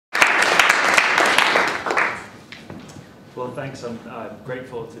Well, thanks. I'm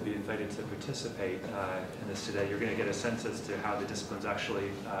grateful to be invited to participate in this today. You're going to get a sense as to how the disciplines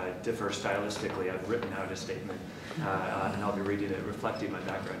actually differ stylistically. I've written out a statement, and I'll be reading it reflecting my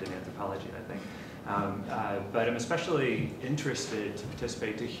background in anthropology, I think. But I'm especially interested to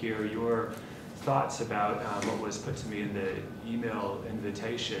participate to hear your thoughts about what was put to me in the email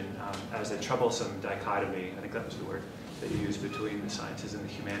invitation as a troublesome dichotomy. I think that was the word that you used, between the sciences and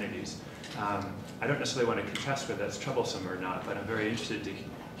the humanities. I don't necessarily want to contest whether that's troublesome or not, but I'm very interested to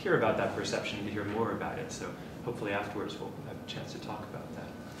hear about that perception and to hear more about it. So hopefully afterwards we'll have a chance to talk about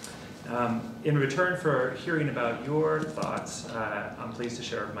that. In return for hearing about your thoughts, I'm pleased to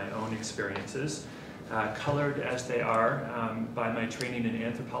share my own experiences, colored as they are by my training in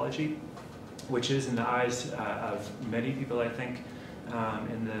anthropology, which is, in the eyes of many people, I think,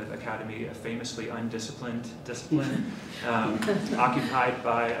 in the academy, a famously undisciplined discipline, occupied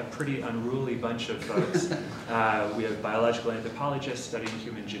by a pretty unruly bunch of folks. We have biological anthropologists studying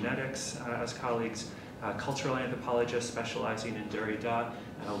human genetics as colleagues, cultural anthropologists specializing in Derrida,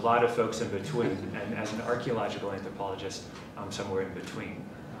 and a lot of folks in between. And as an archaeological anthropologist, I'm somewhere in between.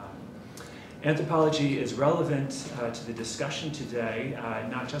 Anthropology is relevant to the discussion today,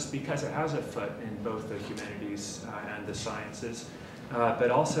 not just because it has a foot in both the humanities and the sciences,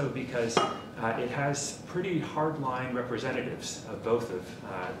 but also because it has pretty hardline representatives of both of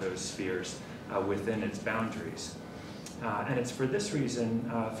those spheres within its boundaries. And it's for this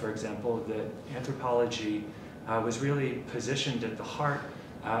reason, for example, that anthropology was really positioned at the heart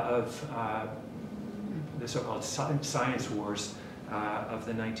of the so-called science wars of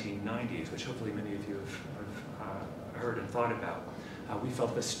the 1990s, which hopefully many of you have heard and thought about. We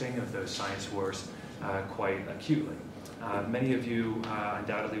felt the sting of those science wars quite acutely. Many of you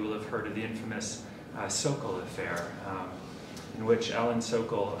undoubtedly will have heard of the infamous Sokol affair, in which Alan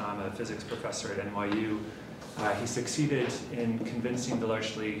Sokol, a physics professor at NYU, he succeeded in convincing the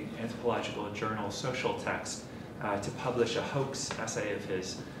largely anthropological journal Social Text to publish a hoax essay of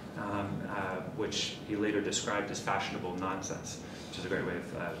his, which he later described as fashionable nonsense, which is a great way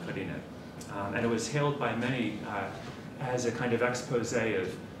of putting it. And it was hailed by many as a kind of expose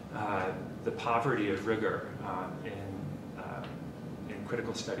of the poverty of rigor in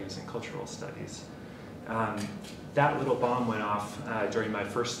critical studies and cultural studies. That little bomb went off during my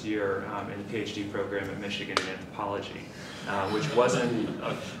first year in the PhD program at Michigan in anthropology, which wasn't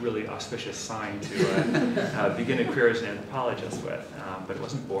a really auspicious sign to begin a career as an anthropologist with, but it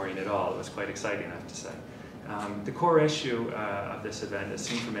wasn't boring at all. It was quite exciting, I have to say. The core issue of this event, as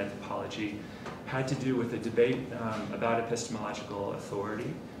seen from anthropology, had to do with the debate about epistemological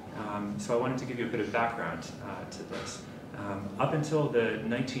authority. So I wanted to give you a bit of background to this. Up until the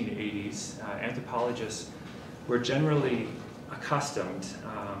 1980s, anthropologists were generally accustomed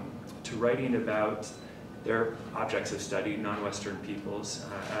to writing about their objects of study, non-Western peoples,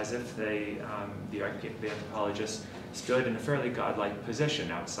 as if they, the anthropologists, stood in a fairly godlike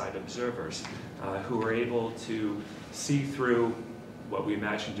position outside observers who were able to see through what we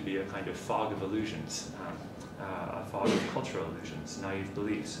imagine to be a kind of fog of illusions, a fog of cultural illusions, naive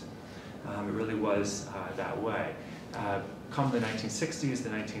beliefs. It really was that way. Come the 1960s, the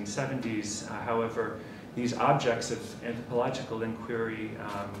 1970s, however, these objects of anthropological inquiry,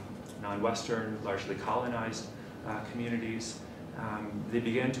 non-Western, largely colonized communities, they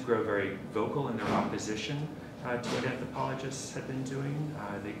began to grow very vocal in their opposition to what anthropologists had been doing.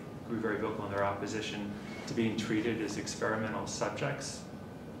 They grew very vocal in their opposition to being treated as experimental subjects.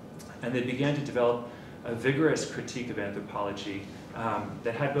 And they began to develop a vigorous critique of anthropology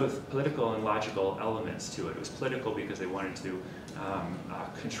that had both political and logical elements to it. It was political because they wanted to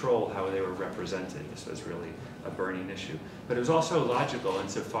control how they were represented. This was really a burning issue. But it was also logical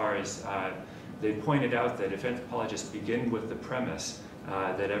insofar as they pointed out that if anthropologists begin with the premise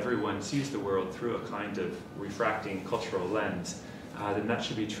that everyone sees the world through a kind of refracting cultural lens, then that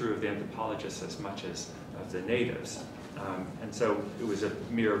should be true of the anthropologists as much as of the natives. And so it was a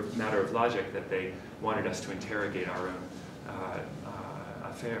mere matter of logic that they wanted us to interrogate our own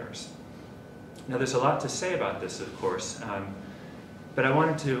affairs. Now, there's a lot to say about this, of course, but I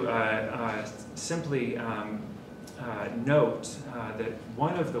wanted to simply note that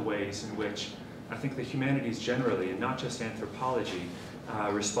one of the ways in which I think the humanities generally, and not just anthropology,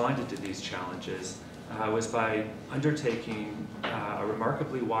 responded to these challenges was by undertaking a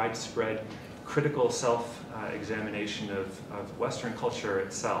remarkably widespread critical self-examination of Western culture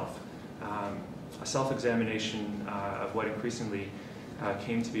itself, a self-examination of what increasingly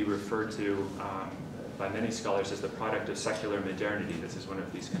came to be referred to by many scholars as the product of secular modernity. This is one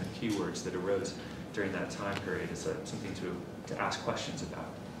of these kind of keywords that arose during that time period as something to ask questions about.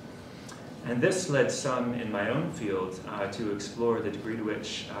 And this led some in my own field to explore the degree to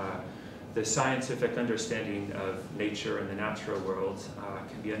which the scientific understanding of nature and the natural world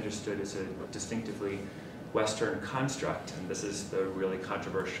can be understood as a distinctively Western construct, and this is the really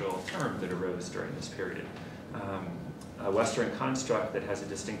controversial term that arose during this period. A Western construct that has a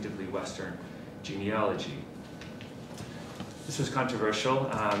distinctively Western genealogy. This was controversial.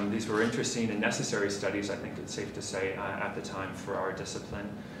 These were interesting and necessary studies, I think it's safe to say, at the time for our discipline.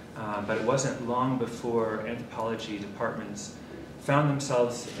 But it wasn't long before anthropology departments found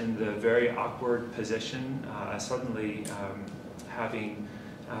themselves in the very awkward position, suddenly having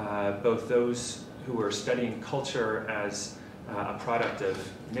both those who were studying culture as a product of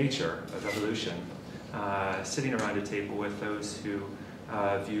nature, of evolution, sitting around a table with those who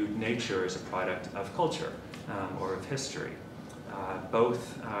viewed nature as a product of culture or of history.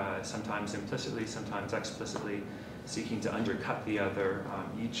 Both sometimes implicitly, sometimes explicitly seeking to undercut the other,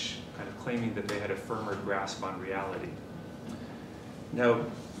 each kind of claiming that they had a firmer grasp on reality. Now,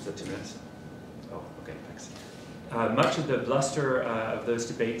 is that 2 minutes? Oh, okay, thanks. Much of the bluster of those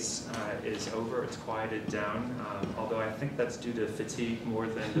debates is over, it's quieted down, although I think that's due to fatigue more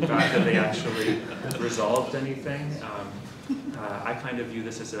than the fact that they actually resolved anything. I kind of view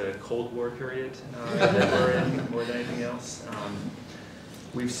this as a Cold War period that we're in more than anything else.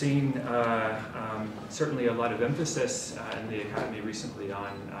 We've seen certainly a lot of emphasis in the Academy recently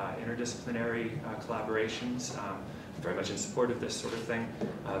on interdisciplinary collaborations. Very much in support of this sort of thing,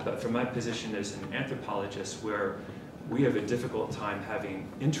 but from my position as an anthropologist, where we have a difficult time having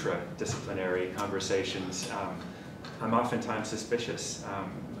intradisciplinary conversations, I'm oftentimes suspicious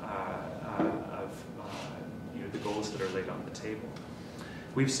of the goals that are laid on the table.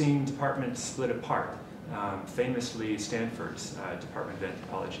 We've seen departments split apart. Famously, Stanford's Department of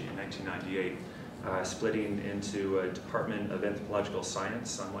Anthropology in 1998, splitting into a Department of Anthropological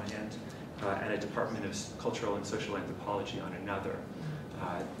Science on one hand, and a Department of Cultural and Social Anthropology on another.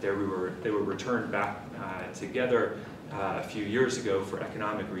 They were returned back together a few years ago for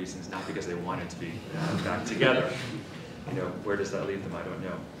economic reasons, not because they wanted to be back together. Where does that leave them? I don't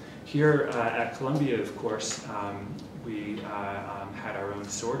know. Here at Columbia, of course, we had our own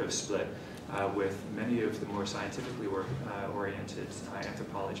sort of split with many of the more scientifically oriented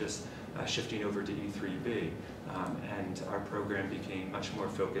anthropologists shifting over to E3B, and our program became much more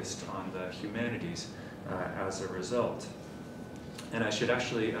focused on the humanities as a result. And I should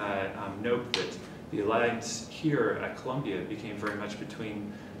actually note that the alliance here at Columbia became very much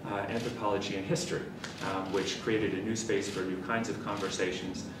between anthropology and history, which created a new space for new kinds of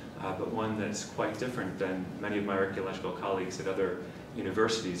conversations, but one that's quite different than many of my archaeological colleagues at other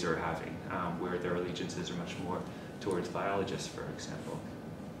universities are having, where their allegiances are much more towards biologists, for example.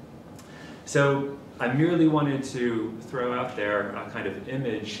 So I merely wanted to throw out there a kind of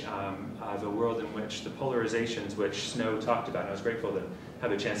image of a world in which the polarizations which Snow talked about, and I was grateful to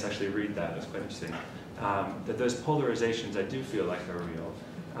have a chance to actually read that, it was quite interesting, that those polarizations I do feel like are real.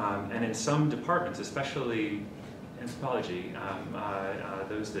 And in some departments, especially anthropology,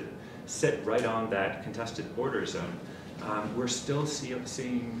 those that sit right on that contested border zone, we're still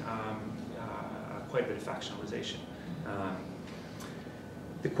seeing quite a bit of factionalization.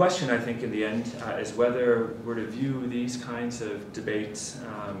 The question, I think, in the end, is whether we're to view these kinds of debates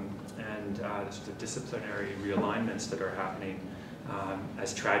and the sort of disciplinary realignments that are happening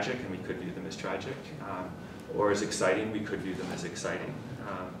as tragic, and we could view them as tragic, or as exciting, we could view them as exciting.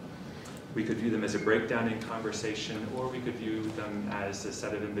 We could view them as a breakdown in conversation, or we could view them as a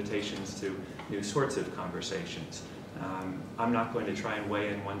set of invitations to new sorts of conversations. I'm not going to try and weigh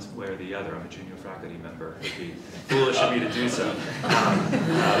in one way or the other. I'm a junior faculty member. It would be foolish of me to do so.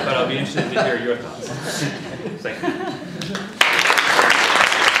 But I'll be interested to hear your thoughts. Thank you.